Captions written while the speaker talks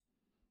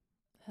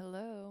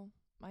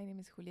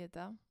is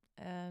Julieta,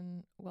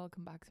 and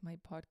welcome back to my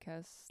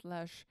podcast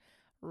slash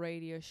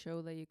radio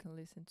show that you can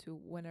listen to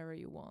whenever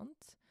you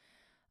want.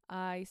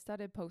 I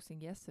started posting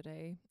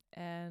yesterday,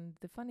 and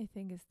the funny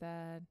thing is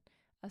that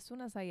as soon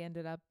as I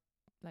ended up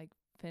like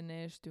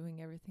finished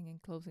doing everything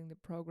and closing the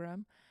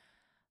program,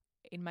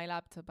 in my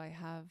laptop I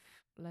have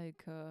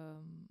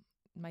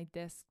my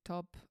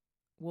desktop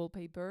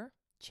wallpaper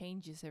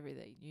changes every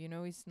day.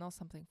 It's not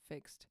something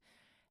fixed.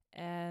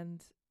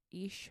 And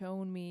he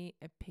shown me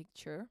a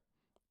picture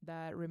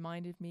that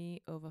reminded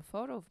me of a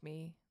photo of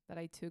me that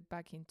I took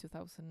back in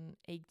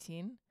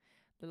 2018,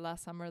 the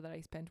last summer that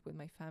I spent with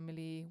my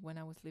family when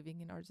I was living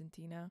in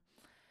Argentina.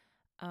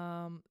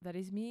 That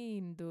is me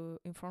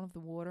in front of the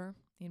water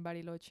in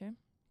Bariloche,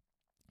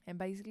 and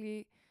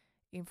basically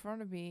in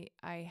front of me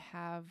I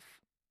have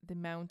the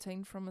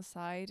mountain from a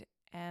side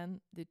and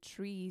the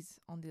trees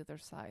on the other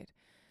side.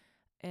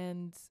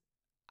 And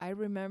I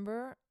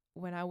remember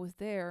when I was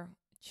there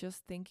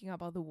just thinking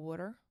about the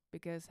water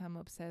because I'm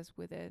obsessed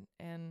with it,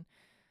 and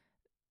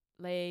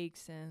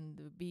lakes and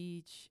the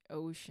beach,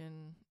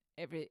 ocean,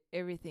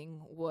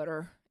 everything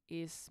water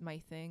is my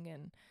thing.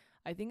 And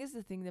I think it's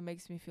the thing that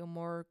makes me feel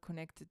more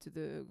connected to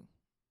the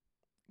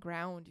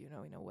ground,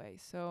 in a way.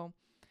 So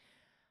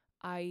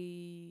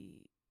I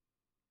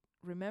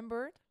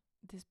remembered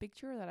this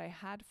picture that I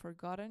had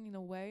forgotten in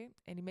a way,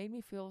 and it made me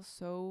feel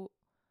so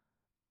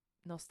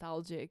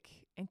nostalgic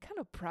and kind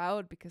of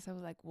proud because I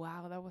was like,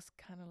 wow, that was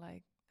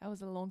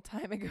a long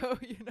time ago.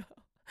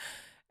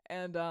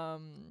 And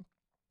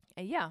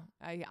yeah,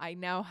 I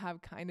now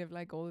have kind of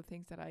like all the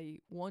things that I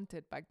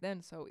wanted back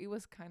then. So it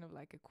was kind of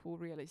like a cool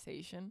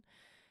realization.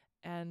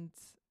 And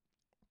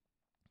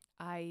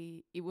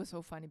it was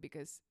so funny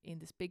because in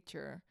this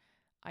picture,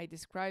 I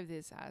describe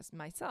this as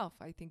myself.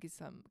 I think it's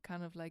some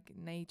kind of like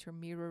nature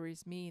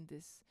mirrors me in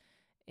this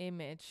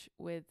image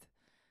with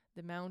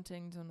the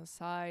mountains on the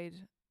side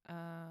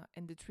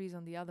and the trees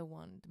on the other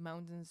one. The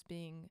mountains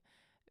being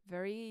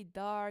very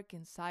dark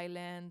and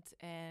silent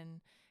and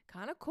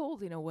kind of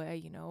cold in a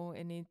way,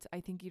 and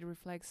I think it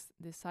reflects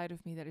the side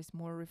of me that is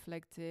more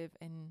reflective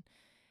and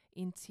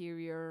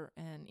interior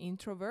and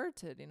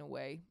introverted in a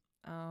way.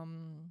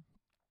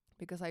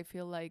 Because I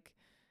feel like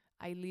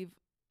I live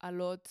a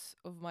lot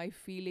of my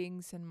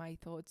feelings and my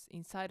thoughts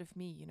inside of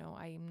me.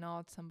 I am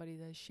not somebody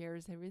that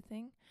shares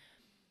everything.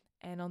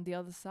 And on the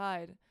other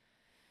side,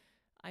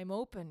 I'm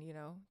open,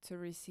 to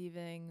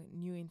receiving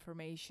new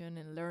information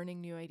and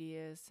learning new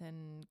ideas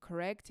and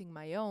correcting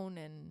my own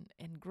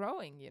and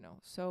growing,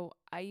 So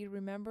I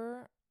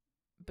remember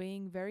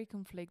being very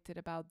conflicted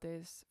about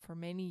this for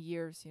many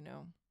years,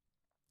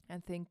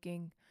 and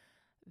thinking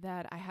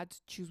that I had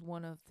to choose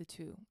one of the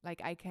two.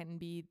 Like I can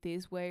be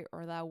this way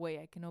or that way.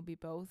 I cannot be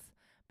both,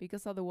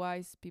 because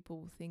otherwise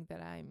people will think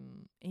that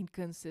I'm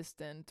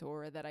inconsistent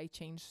or that I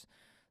change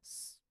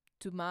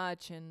too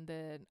much. And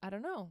that I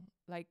don't know.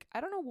 Like I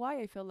don't know why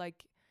I feel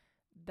like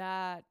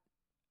that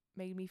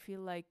made me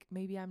feel like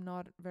maybe I'm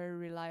not very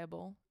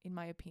reliable in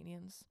my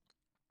opinions,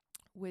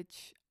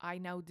 which I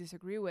now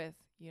disagree with.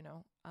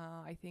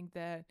 I think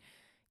that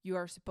you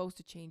are supposed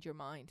to change your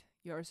mind.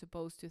 You are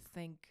supposed to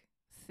think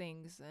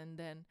things and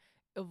then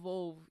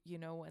evolve,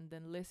 and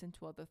then listen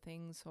to other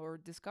things or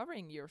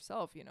discovering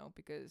yourself,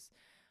 because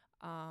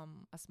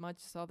as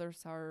much as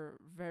others are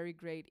very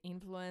great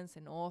influence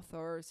and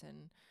authors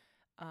and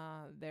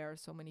there are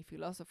so many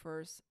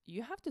philosophers,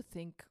 you have to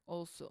think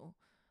also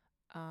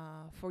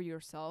for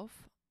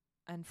yourself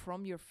and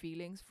from your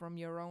feelings, from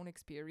your own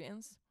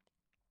experience,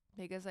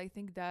 because I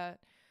think that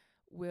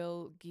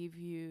will give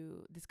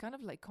you this kind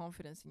of like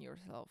confidence in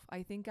yourself.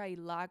 I think I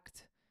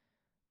lacked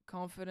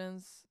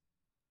confidence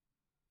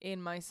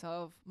in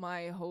myself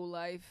my whole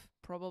life,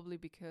 probably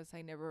because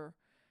I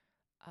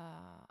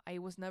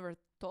was never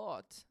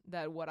taught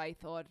that what I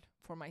thought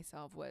for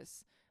myself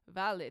was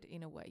valid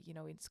in a way,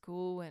 in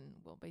school and,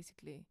 well,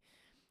 basically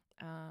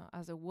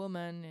as a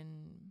woman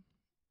and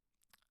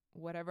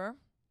whatever.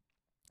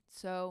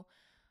 So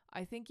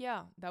I think,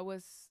 yeah, that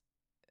was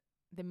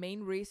the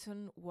main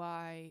reason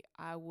why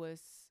I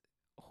was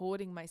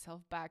holding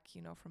myself back,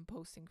 from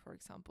posting, for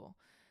example,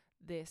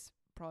 this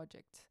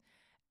project.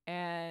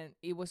 And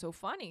it was so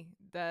funny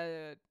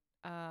that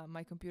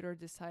my computer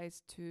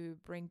decides to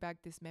bring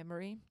back this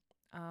memory.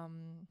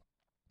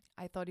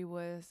 I thought it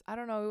was, I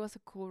don't know, it was a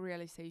cool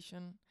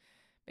realization.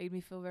 Made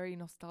me feel very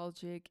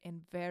nostalgic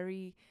and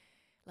very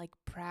like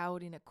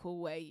proud in a cool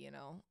way,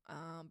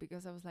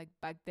 because I was like,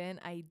 back then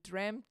I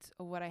dreamt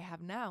of what I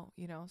have now,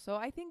 So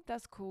I think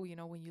that's cool,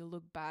 when you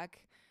look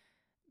back,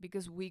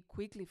 because we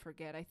quickly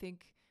forget. I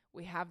think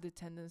we have the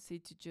tendency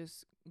to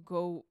just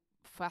go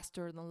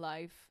faster than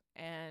life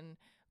and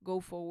go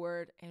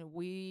forward. And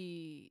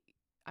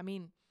I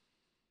mean,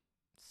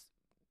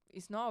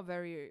 it's not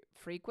very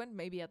frequent,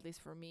 maybe at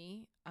least for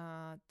me,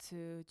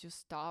 to just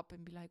stop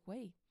and be like,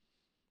 wait,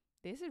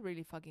 this is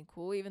really fucking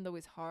cool, even though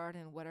it's hard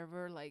and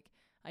whatever. Like,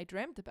 I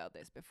dreamt about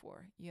this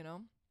before,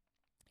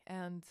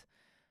 And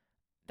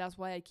that's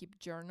why I keep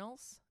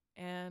journals.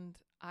 And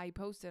I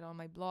post it on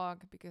my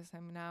blog because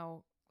I'm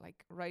now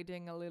like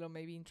writing a little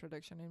maybe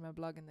introduction in my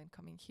blog and then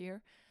coming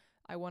here,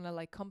 I want to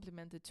like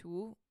complement the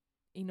two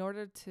in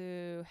order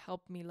to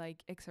help me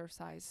like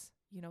exercise,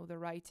 the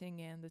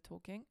writing and the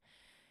talking.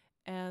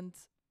 And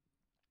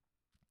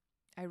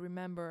I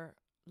remember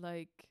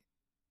like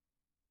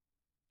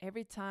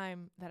every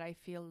time that I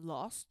feel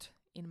lost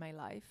in my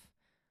life,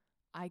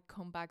 I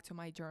come back to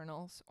my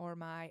journals or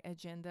my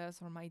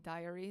agendas or my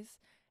diaries,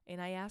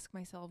 and I ask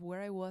myself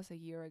where I was a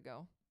year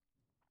ago.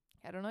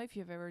 I don't know if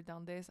you've ever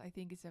done this. I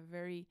think it's a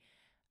very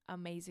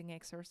amazing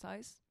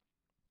exercise.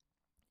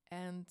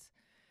 And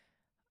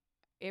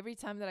every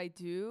time that I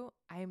do,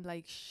 I'm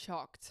like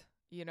shocked.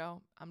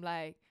 I'm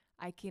like,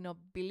 I cannot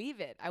believe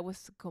it. I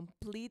was a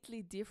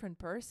completely different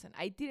person.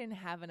 I didn't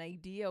have an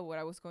idea what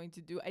I was going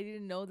to do. I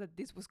didn't know that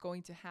this was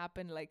going to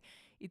happen. Like,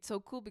 it's so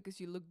cool because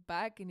you look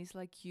back and it's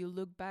like you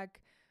look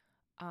back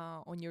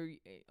on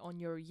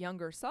your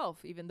younger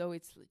self, even though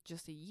it's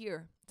just a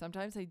year.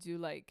 Sometimes I do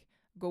like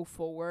go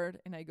forward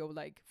and I go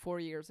like 4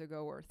 years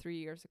ago or 3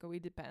 years ago.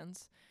 It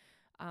depends.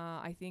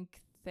 I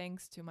think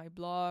thanks to my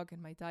blog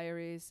and my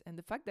diaries and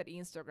the fact that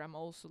Instagram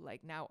also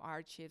like now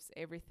archives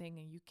everything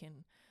and you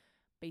can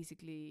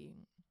basically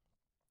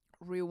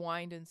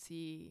rewind and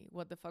see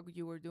what the fuck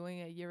you were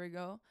doing a year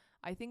ago.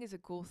 I think it's a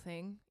cool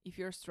thing if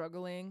you're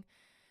struggling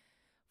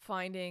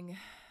finding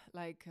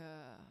like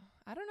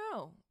I don't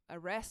know, a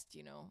rest,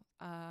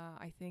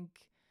 I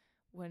think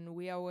when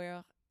we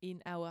are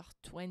in our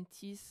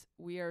 20s,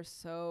 we are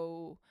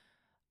so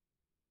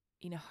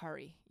in a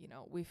hurry,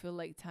 we feel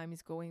like time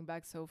is going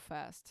back so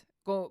fast,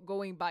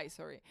 going by,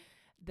 sorry,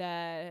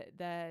 that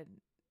I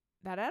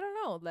don't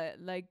know,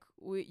 like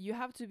you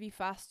have to be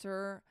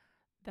faster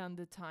than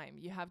the time.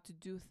 You have to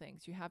do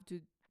things, you have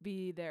to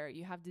be there,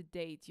 you have to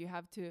date, you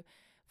have to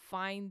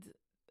find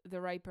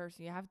the right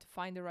person, you have to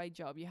find the right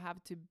job, you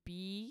have to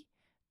be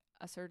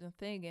a certain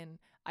thing. And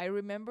I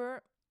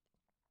remember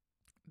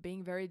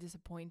being very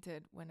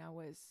disappointed when I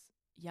was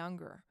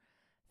younger,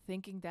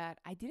 thinking that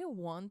I didn't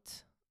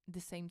want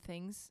the same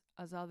things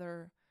as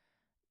other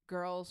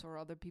girls or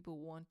other people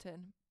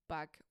wanted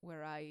back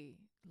where I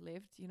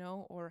lived,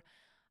 or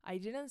I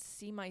didn't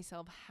see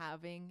myself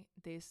having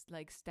this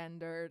like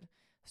standard,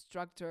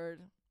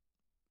 structured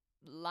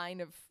line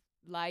of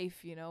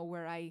life,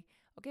 where I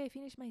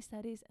finish my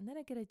studies and then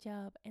I get a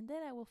job and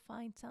then I will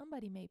find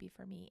somebody maybe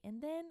for me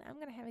and then I'm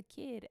going to have a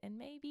kid and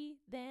maybe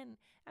then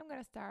I'm going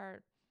to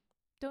start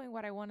doing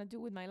what I want to do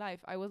with my life.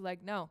 I was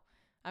like, no,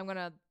 I'm going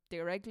to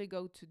directly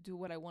go to do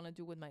what I want to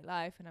do with my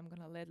life and I'm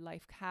going to let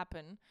life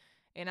happen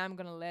and I'm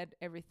going to let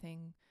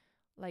everything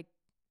like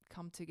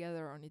come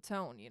together on its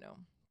own,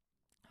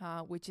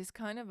 which is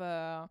kind of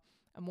a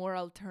more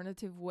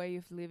alternative way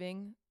of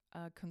living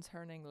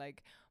concerning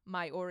like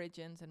my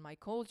origins and my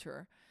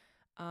culture.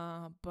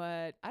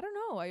 But I don't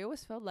know. I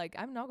always felt like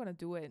I'm not going to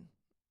do it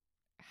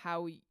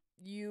how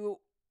you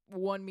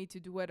want me to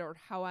do it or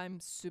how I'm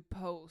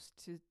supposed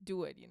to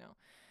do it,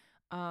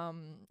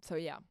 So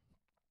yeah,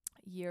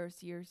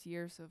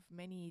 years of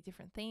many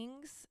different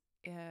things.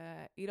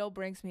 It all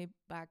brings me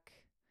back,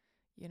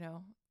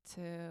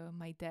 to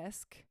my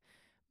desk,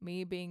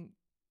 me being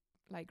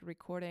like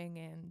recording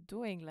and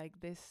doing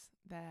like this,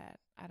 that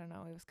I don't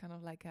know, it was kind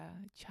of like a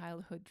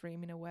childhood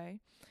dream in a way.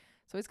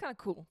 So it's kind of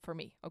cool for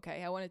me.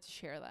 Okay, I wanted to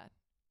share that.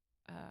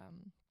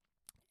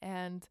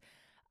 And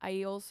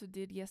I also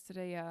did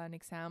yesterday an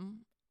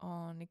exam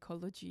on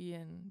ecology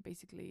and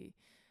basically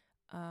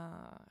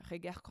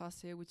regard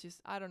croisé, which is,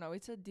 I don't know,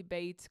 it's a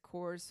debate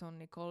course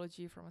on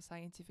ecology from a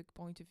scientific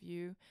point of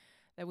view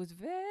that was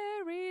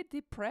very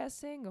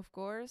depressing, of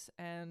course.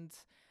 And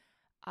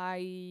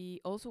I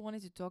also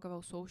wanted to talk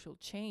about social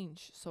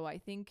change. So I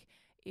think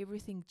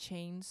everything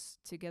chains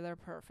together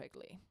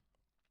perfectly.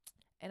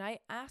 And I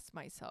asked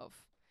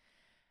myself,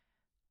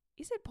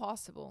 is it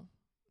possible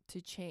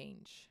to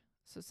change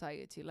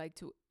society, like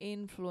to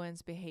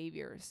influence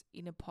behaviors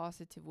in a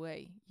positive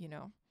way,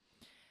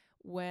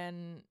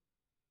 when,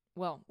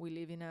 well, we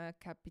live in a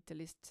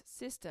capitalist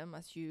system,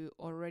 as you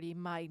already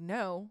might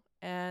know,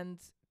 and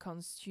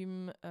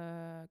consummation,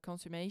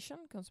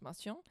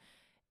 consummation,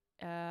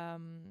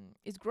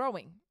 is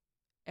growing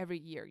every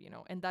year,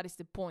 and that is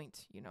the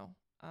point,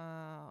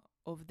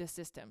 of the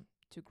system,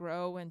 to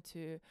grow and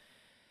to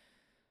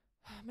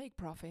make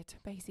profit,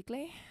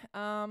 basically.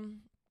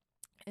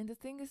 And the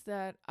thing is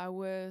that I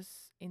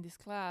was in this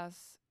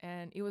class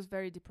and it was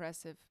very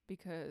depressing,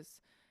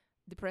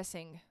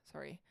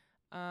 sorry,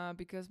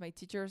 because my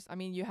teachers, I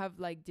mean, you have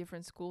like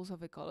different schools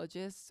of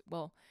ecologists.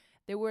 Well,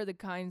 they were the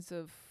kinds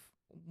of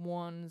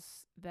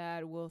ones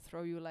that will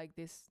throw you like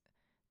this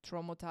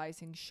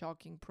traumatizing,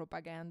 shocking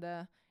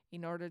propaganda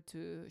in order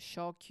to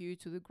shock you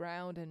to the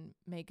ground and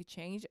make a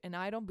change. And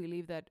I don't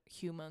believe that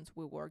humans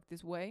will work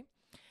this way.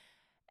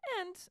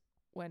 And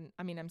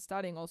I'm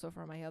studying also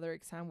for my other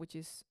exam, which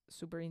is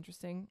super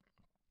interesting,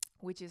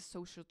 which is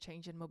social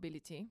change and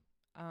mobility.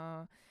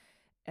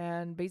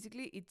 And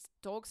basically it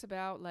talks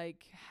about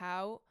like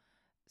how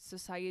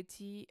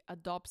society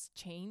adopts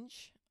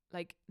change.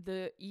 like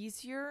the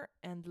easier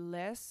and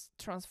less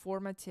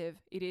transformative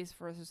it is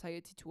for a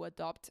society to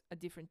adopt a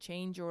different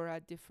change or a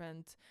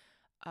different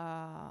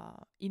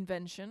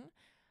invention,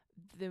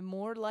 the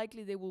more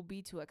likely they will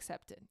be to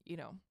accept it, you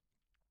know.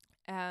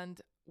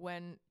 And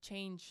when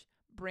change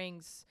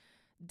brings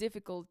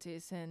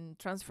difficulties and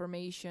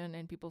transformation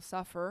and people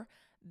suffer,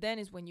 then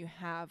is when you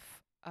have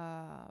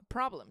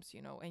problems,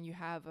 you know, and you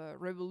have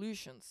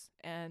revolutions,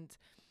 and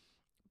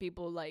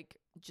people like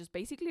just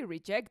basically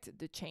reject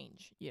the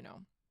change, you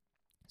know.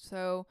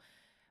 So,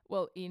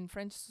 well, in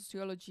French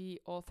sociology,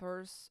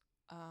 authors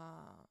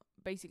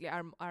basically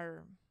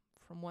are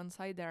from one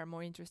side they are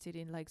more interested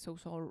in like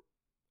social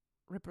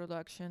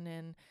reproduction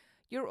and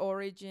your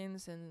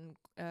origins and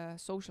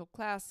social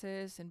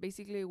classes and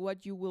basically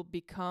what you will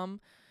become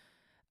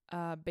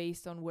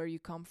based on where you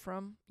come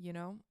from, you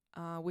know,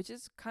 which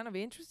is kind of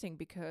interesting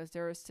because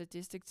there are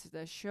statistics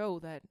that show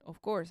that,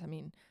 of course, I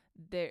mean,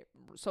 the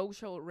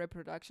social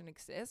reproduction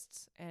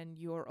exists and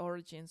your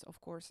origins, of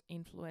course,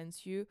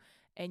 influence you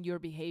and your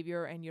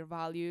behavior and your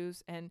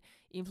values and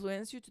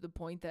influence you to the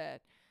point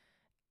that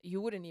you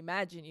wouldn't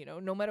imagine, you know,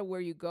 no matter where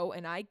you go.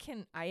 And I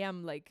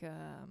am like,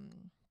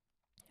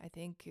 I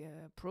think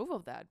proof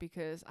of that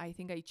because I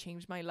think I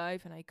changed my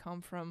life and I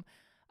come from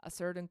a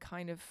certain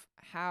kind of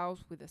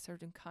house with a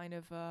certain kind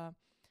of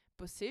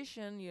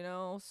position, you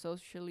know,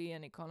 socially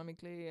and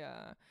economically.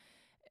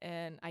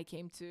 And I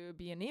came to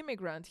be an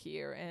immigrant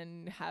here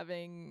and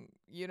having,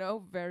 you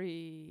know,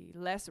 very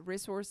less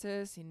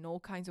resources in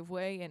all kinds of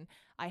way. And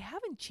I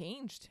haven't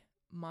changed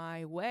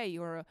my way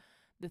or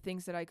the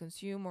things that I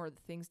consume or the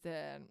things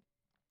that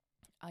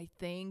I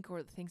think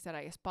or the things that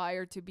I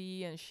aspire to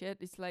be and shit.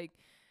 It's like,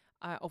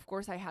 of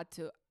course, I had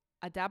to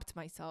adapt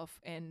myself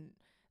and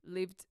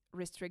lived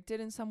restricted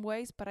in some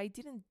ways, but I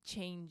didn't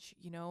change,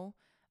 you know,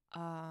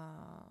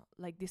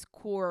 like this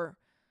core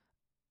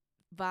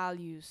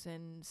values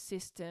and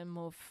system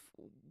of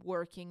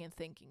working and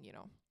thinking, you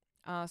know.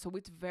 So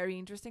it's very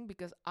interesting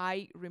because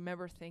I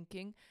remember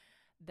thinking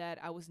that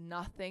I was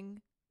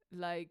nothing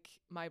like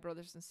my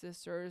brothers and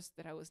sisters,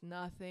 that I was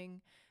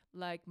nothing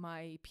like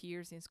my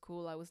peers in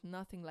school. I was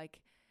nothing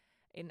like,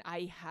 and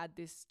I had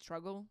this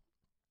struggle,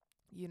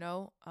 you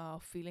know,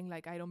 feeling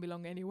like I don't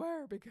belong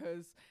anywhere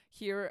because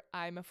here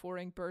I'm a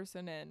foreign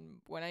person,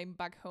 and when I'm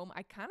back home,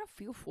 I kind of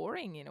feel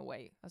foreign in a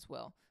way as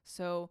well.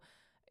 So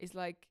it's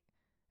like,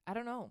 I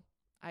don't know.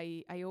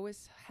 I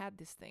always had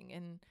this thing,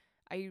 and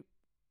I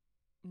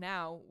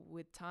now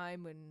with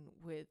time and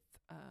with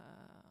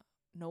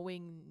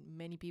knowing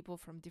many people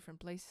from different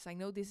places, I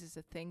know this is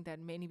a thing that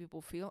many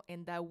people feel,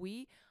 and that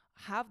we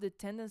have the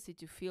tendency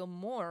to feel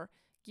more,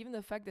 given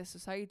the fact that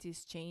society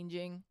is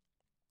changing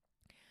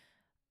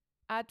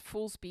at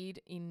full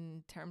speed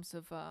in terms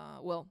of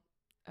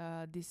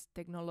this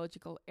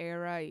technological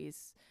era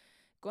is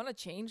gonna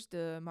change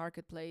the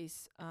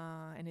marketplace,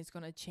 and it's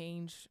gonna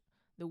change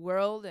the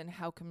world and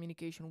how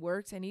communication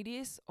works, and it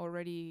is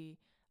already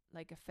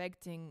like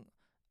affecting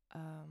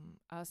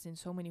us in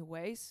so many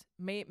ways,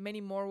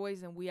 many more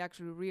ways than we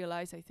actually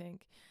realize, I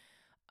think.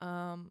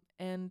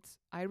 And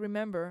I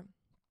remember,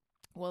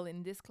 well,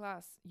 in this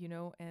class, you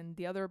know, and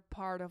the other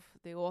part of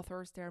the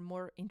authors, they're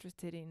more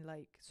interested in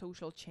like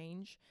social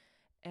change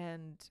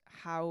and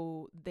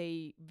how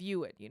they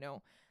view it, you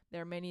know.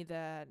 There are many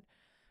that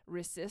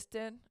resist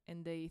it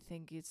and they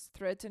think it's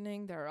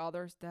threatening. There are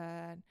others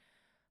that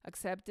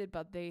accept it,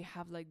 but they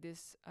have like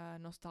this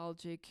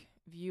nostalgic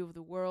view of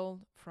the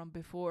world from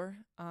before.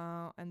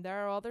 And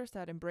there are others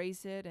that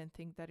embrace it and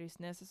think that it's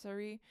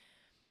necessary.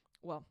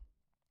 Well,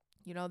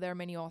 you know, there are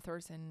many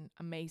authors and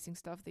amazing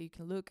stuff that you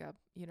can look up,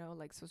 you know,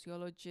 like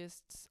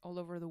sociologists all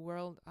over the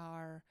world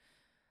are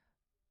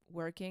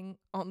working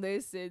on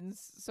this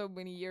since so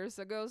many years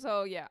ago.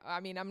 So yeah, I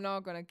mean, I'm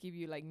not gonna give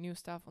you like new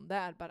stuff on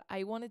that, but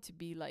I wanted to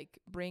be like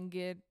bring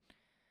it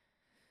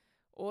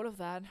all of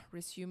that,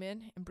 resume it,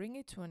 and bring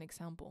it to an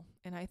example.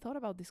 And I thought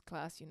about this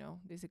class, you know,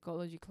 this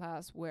ecology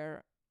class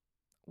where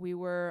we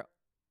were,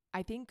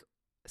 I think,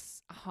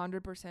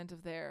 100%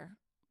 of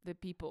the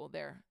people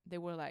there, they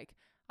were like,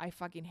 I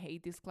fucking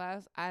hate this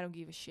class. I don't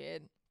give a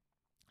shit.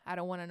 I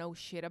don't want to know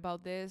shit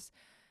about this.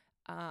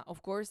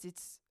 Of course,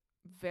 it's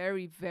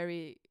very,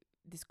 very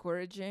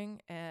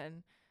discouraging.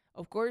 And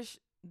of course,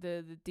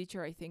 the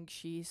teacher, I think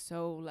she's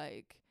so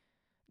like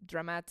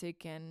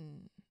dramatic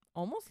and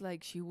almost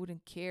like she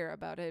wouldn't care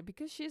about it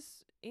because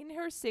she's in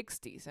her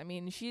 60s. I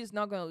mean, she's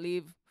not going to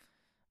live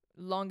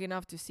long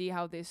enough to see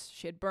how this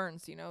shit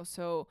burns, you know?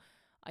 So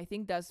I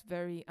think that's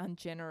very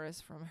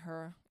ungenerous from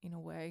her in a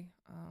way.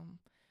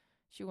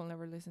 She will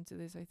never listen to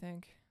this, I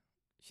think.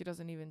 She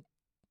doesn't even.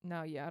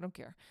 No, yeah, I don't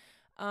care.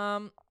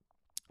 Um,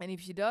 and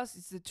if she does,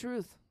 it's the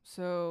truth.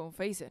 So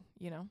face it,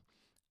 you know?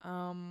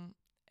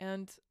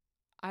 And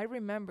I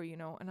remember, you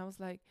know, and I was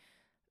like,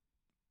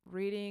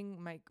 reading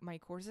my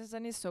courses,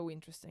 and it's so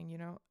interesting, you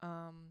know.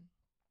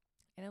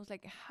 And I was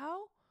like,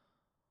 how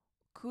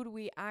could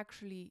we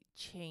actually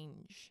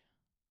change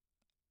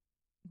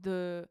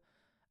the,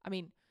 I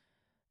mean,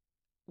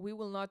 we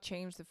will not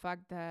change the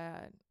fact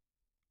that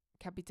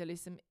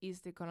capitalism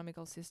is the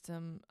economical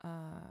system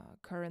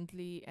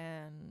currently,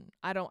 and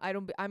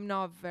I'm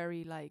not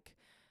very like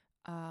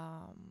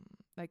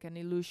an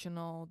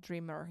illusional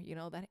dreamer,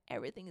 that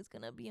everything is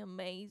gonna be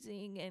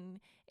amazing and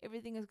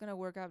everything is gonna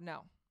work out.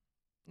 No,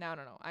 no,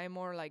 no, no. I'm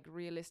more like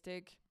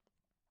realistic.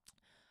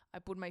 I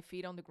put my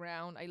feet on the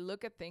ground. I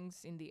look at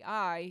things in the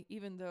eye,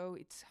 even though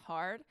it's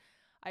hard.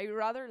 I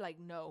rather like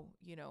know,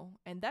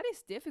 and that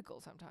is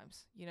difficult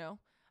sometimes.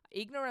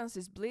 Ignorance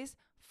is bliss.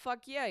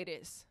 Fuck yeah, it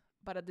is.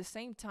 But at the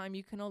same time,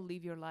 you cannot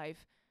live your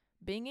life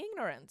being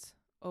ignorant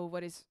of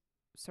what is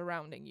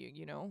surrounding you.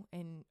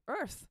 And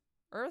Earth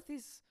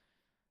is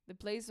the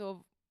place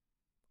of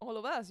all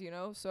of us.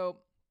 So,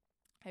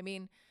 I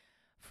mean,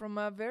 from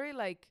a very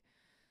like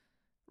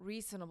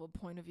reasonable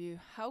point of view,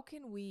 how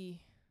can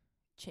we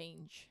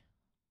change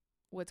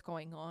what's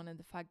going on and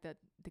the fact that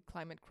the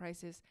climate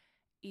crisis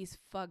is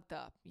fucked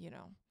up.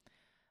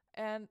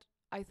 And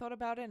I thought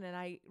about it, and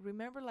I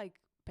remember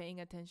like paying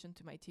attention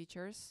to my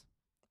teachers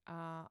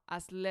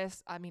as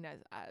less, I mean, as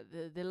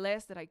the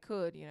less that I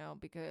could,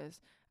 because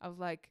I was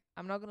like,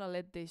 I'm not gonna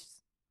let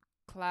this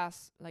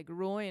class like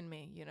ruin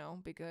me,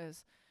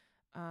 because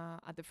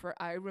at the first,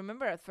 I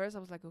remember at first I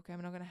was like, okay,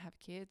 I'm not gonna have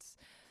kids.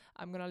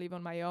 I'm gonna live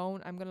on my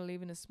own. I'm gonna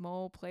live in a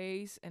small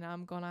place, and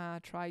I'm gonna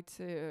try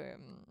to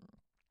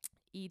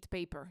eat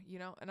paper.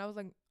 And I was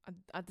like,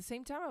 at the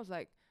same time, I was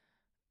like,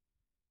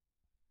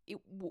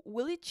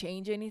 will it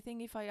change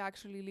anything if I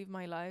actually live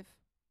my life?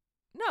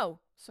 No.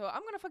 So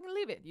I'm gonna fucking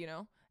live it.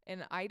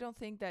 And I don't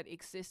think that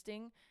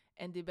existing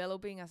and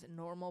developing as a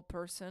normal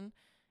person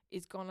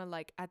is gonna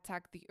like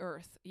attack the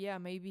earth. Yeah,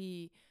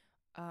 maybe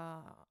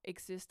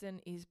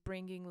existing is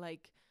bringing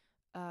like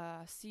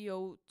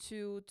CO2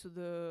 to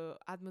the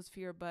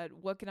atmosphere, but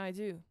what can I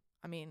do?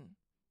 I mean,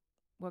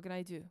 what can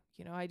I do?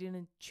 I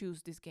didn't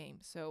choose this game.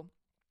 So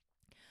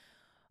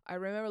I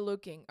remember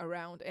looking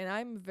around, and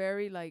I'm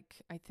very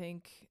like, I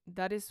think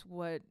that is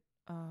what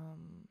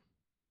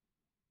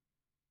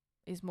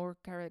is more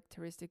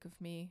characteristic of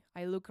me.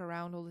 I look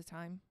around all the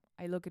time.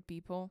 I look at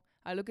people.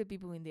 I look at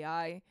people in the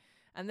eye,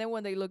 and then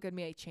when they look at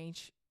me, I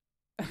change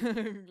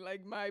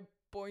like my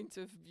point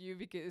of view,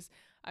 because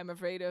I'm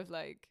afraid of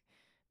like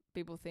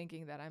people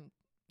thinking that I'm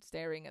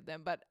staring at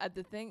them. But at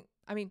the thing,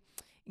 I mean,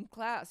 in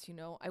class,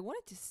 I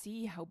wanted to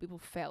see how people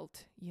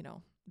felt,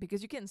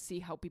 because you can see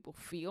how people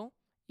feel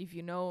if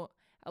you know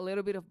a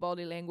little bit of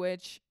body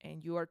language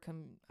and you are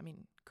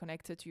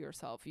connected to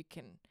yourself. You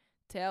can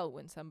tell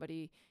when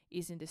somebody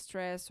is in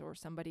distress, or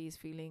somebody is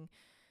feeling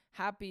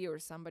happy, or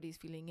somebody is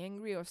feeling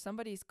angry, or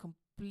somebody is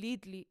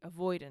completely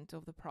avoidant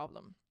of the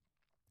problem.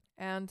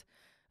 And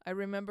I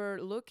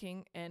remember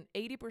looking, and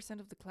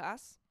 80% of the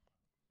class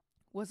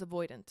was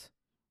avoidant.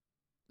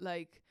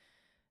 Like,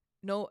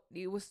 no,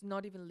 it was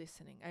not even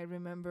listening. I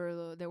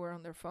remember they were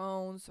on their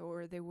phones,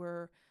 or they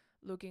were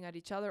looking at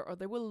each other, or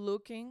they were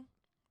looking,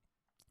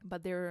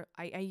 but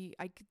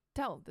I could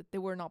tell that they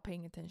were not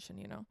paying attention.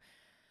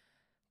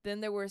 Then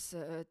there was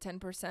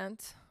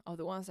 10% of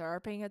the ones that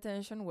are paying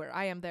attention, where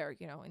I am there,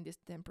 in this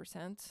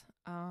 10%.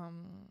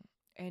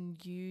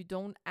 And you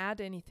don't add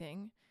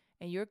anything,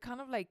 and you're kind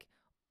of like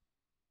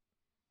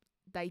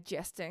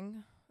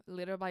digesting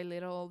little by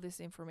little all this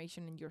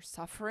information, and you're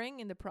suffering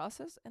in the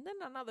process. And then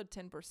another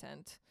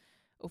 10%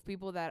 of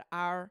people that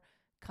are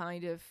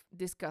kind of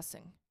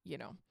discussing,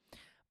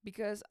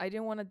 because I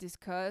didn't want to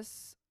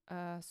discuss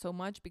so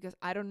much, because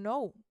I don't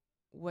know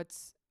what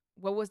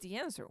was the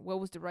answer, what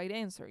was the right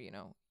answer.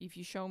 If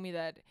you show me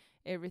that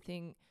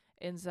everything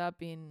ends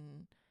up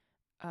in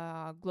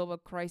global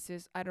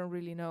crisis, I don't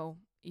really know.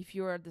 If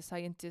you are the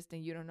scientist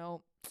and you don't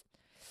know,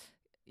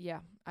 yeah,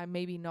 I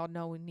maybe not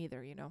knowing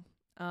neither.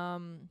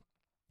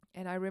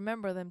 And I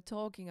remember them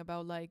talking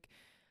about like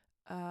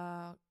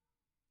the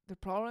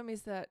problem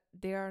is that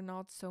there are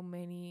not so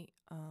many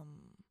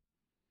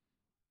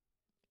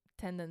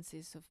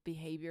tendencies of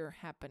behavior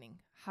happening.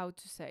 How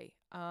to say?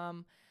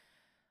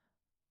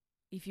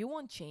 If you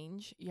want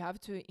change, you have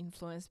to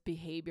influence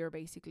behavior,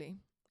 basically.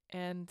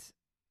 And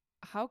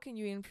how can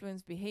you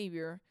influence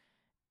behavior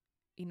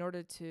in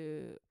order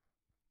to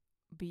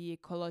be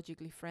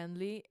ecologically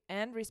friendly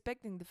and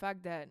respecting the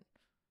fact that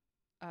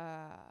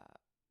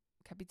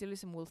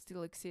capitalism will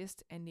still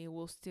exist and it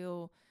will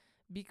still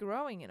be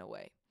growing in a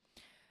way?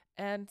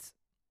 And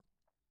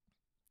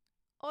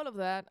all of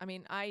that, I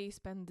mean, I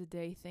spent the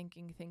day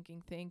thinking.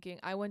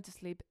 I went to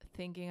sleep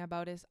thinking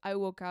about this. I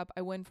woke up,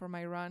 I went for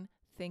my run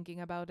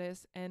thinking about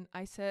this, and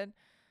I said,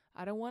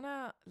 I don't want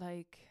to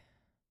like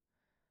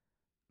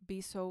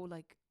be so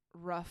like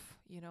rough,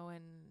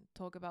 and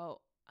talk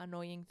about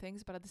annoying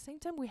things, but at the same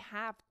time we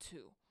have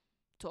to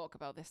talk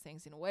about these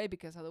things in a way,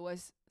 because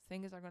otherwise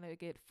things are going to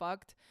get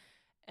fucked,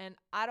 and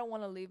I don't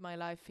want to live my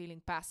life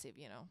feeling passive.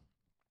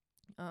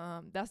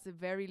 That's the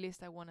very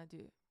least I want to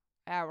do.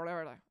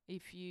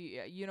 If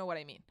you know what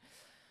I mean.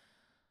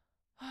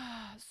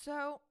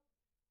 So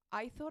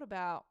I thought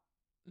about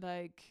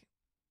like,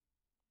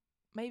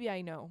 maybe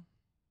I know,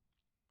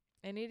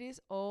 and it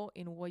is all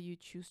in what you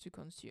choose to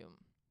consume.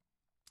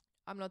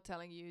 I'm not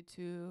telling you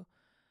to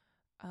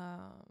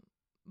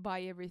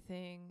buy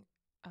everything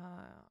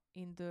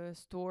in the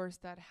stores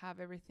that have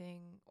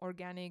everything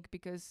organic,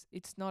 because uh,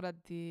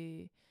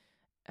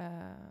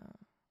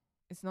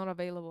 it's not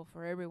available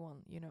for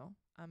everyone, you know.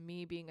 And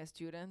me being a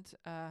student,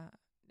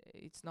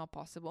 it's not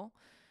possible.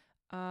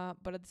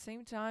 But at the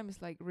same time,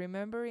 it's like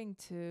remembering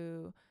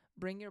to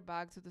bring your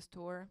bag to the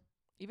store,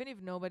 even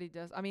if nobody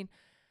does. I mean,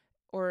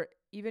 or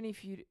even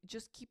if you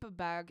just keep a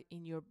bag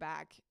in your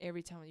bag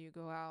every time you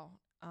go out.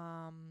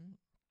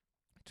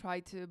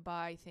 Try to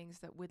buy things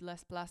that with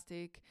less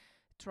plastic.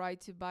 Try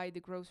to buy the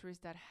groceries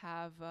that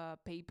have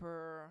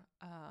paper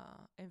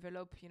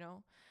envelope, you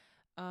know.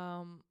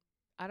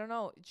 I don't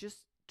know,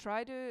 just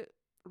try to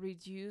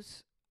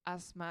reduce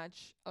as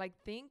much, like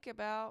think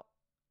about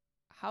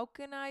how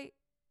can I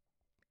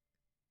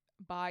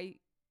buy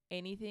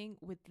anything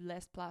with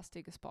less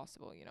plastic as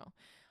possible, you know.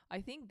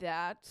 I think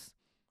that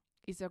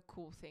is a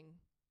cool thing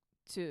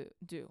to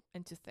do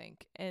and to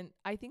think. And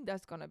I think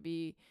that's gonna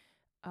be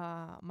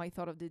my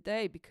thought of the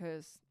day,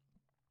 because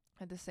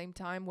at the same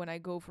time, when I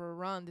go for a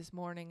run this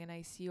morning and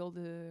I see all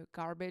the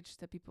garbage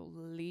that people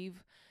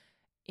leave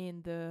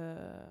in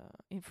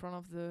front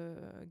of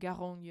the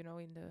Garonne, you know,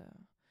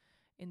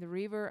 in the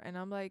river, and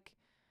I'm like,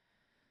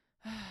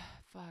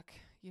 fuck,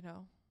 you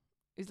know.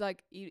 It's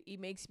like it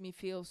makes me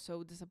feel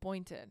so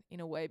disappointed in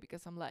a way,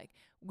 because I'm like,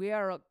 we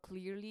are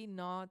clearly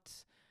not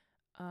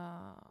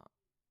uh,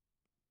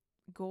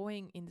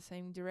 going in the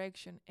same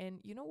direction. And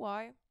you know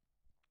why?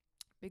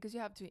 Because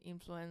you have to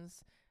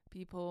influence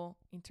people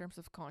in terms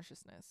of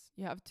consciousness.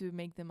 You have to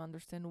make them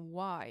understand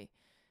why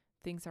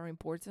things are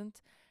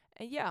important.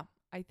 And yeah,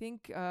 I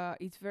think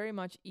it's very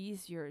much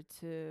easier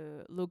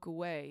to look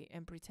away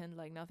and pretend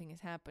like nothing is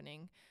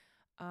happening.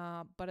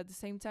 But at the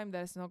same time,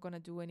 that's not going to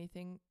do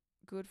anything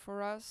good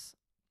for us.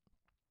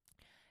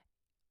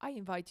 I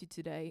invite you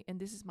today, and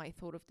this is my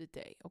thought of the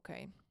day,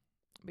 okay?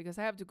 Because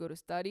I have to go to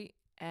study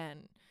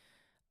and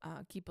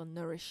keep on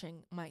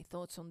nourishing my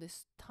thoughts on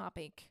this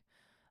topic.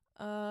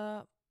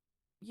 Uh,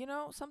 you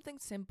know, something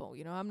simple.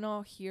 You know, I'm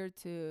not here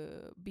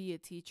to be a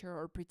teacher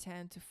or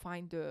pretend to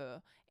find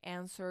the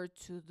answer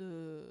to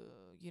the,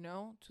 you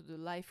know, to the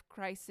life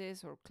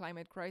crisis or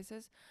climate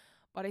crisis.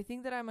 But I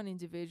think that I'm an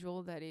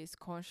individual that is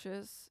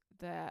conscious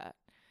that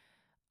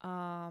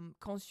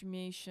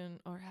consummation,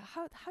 or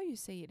how you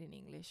say it in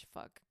English,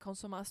 fuck,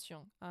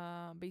 consommation,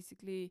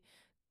 basically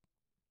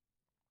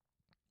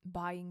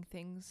buying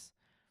things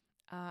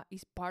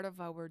is part of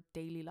our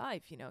daily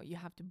life. You know, you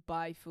have to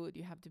buy food,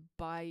 you have to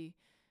buy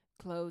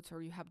clothes,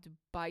 or you have to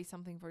buy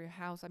something for your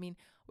house. I mean,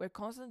 we're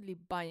constantly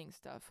buying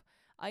stuff.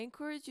 I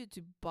encourage you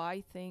to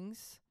buy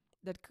things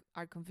that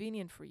are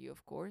convenient for you,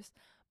 of course,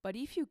 but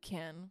if you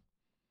can,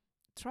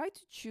 try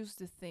to choose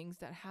the things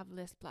that have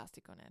less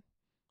plastic on it.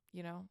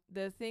 You know,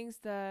 the things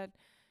that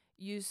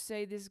you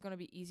say this is going to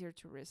be easier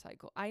to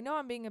recycle. I know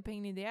I'm being a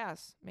pain in the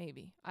ass,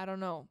 maybe. I don't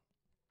know.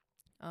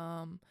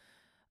 Um,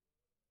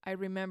 I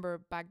remember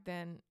back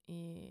then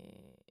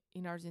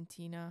in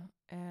Argentina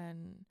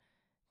and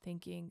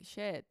thinking,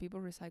 shit, people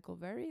recycle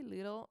very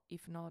little,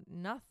 if not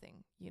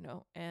nothing, you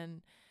know.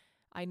 And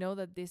I know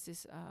that this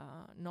is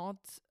not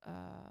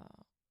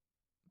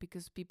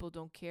because people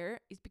don't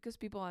care. It's because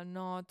people are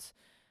not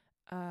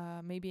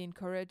maybe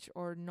encouraged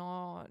or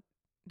not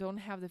don't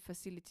have the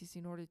facilities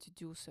in order to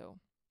do so.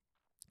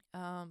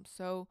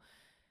 So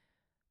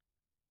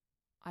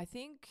I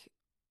think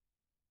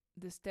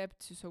the step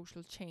to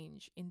social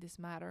change in this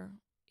matter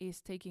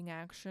is taking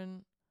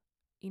action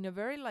in a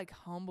very like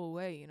humble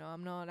way. You know,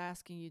 I'm not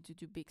asking you to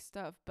do big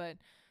stuff, but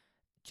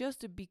just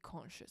to be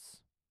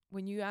conscious.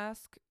 When you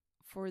ask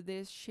for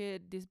this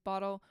shit, this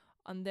bottle,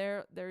 and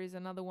there is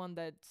another one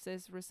that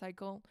says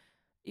recycle,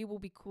 it will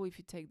be cool if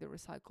you take the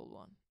recycled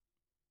one.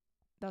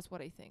 That's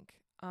what I think.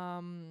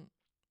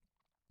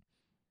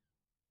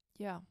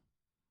 Yeah,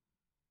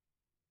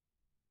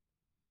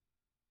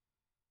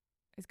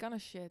 it's kind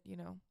of shit, you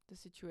know, the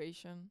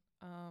situation.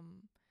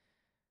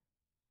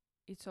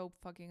 It's so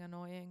fucking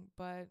annoying,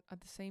 but at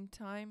the same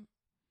time,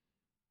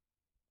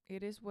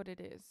 it is what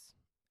it is.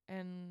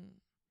 And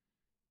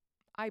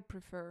I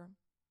prefer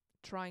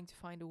trying to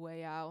find a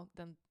way out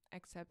than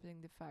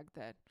accepting the fact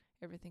that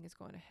everything is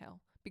going to hell.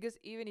 Because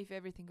even if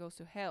everything goes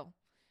to hell,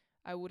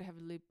 I would have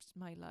lived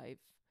my life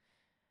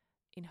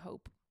in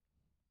hope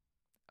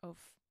of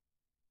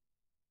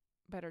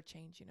better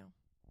change, you know.